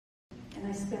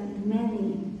and I spent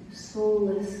many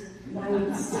soulless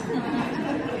nights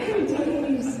and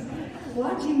days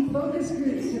watching focus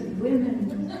groups of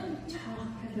women talk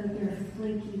about their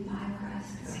flaky pie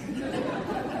crusts.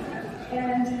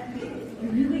 And I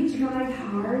really tried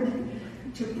hard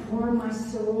to pour my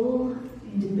soul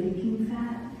into baking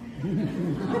fat. I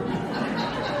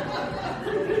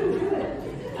couldn't do it.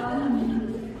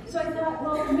 So I thought,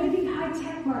 well, maybe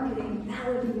high-tech marketing, that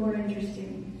would be more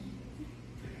interesting.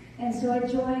 And so I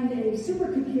joined a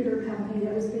supercomputer company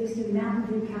that was based in Mountain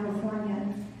View,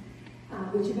 California,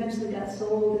 which eventually got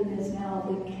sold and is now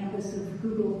a big campus of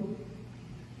Google.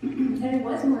 And it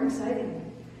was more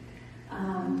exciting.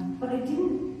 But I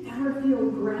didn't ever feel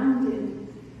grounded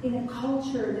in a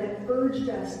culture that urged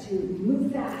us to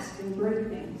move fast and break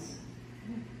things.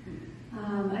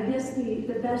 I guess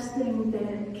the best thing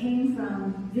that came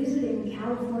from visiting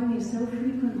California so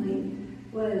frequently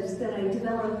was that I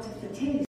developed a taste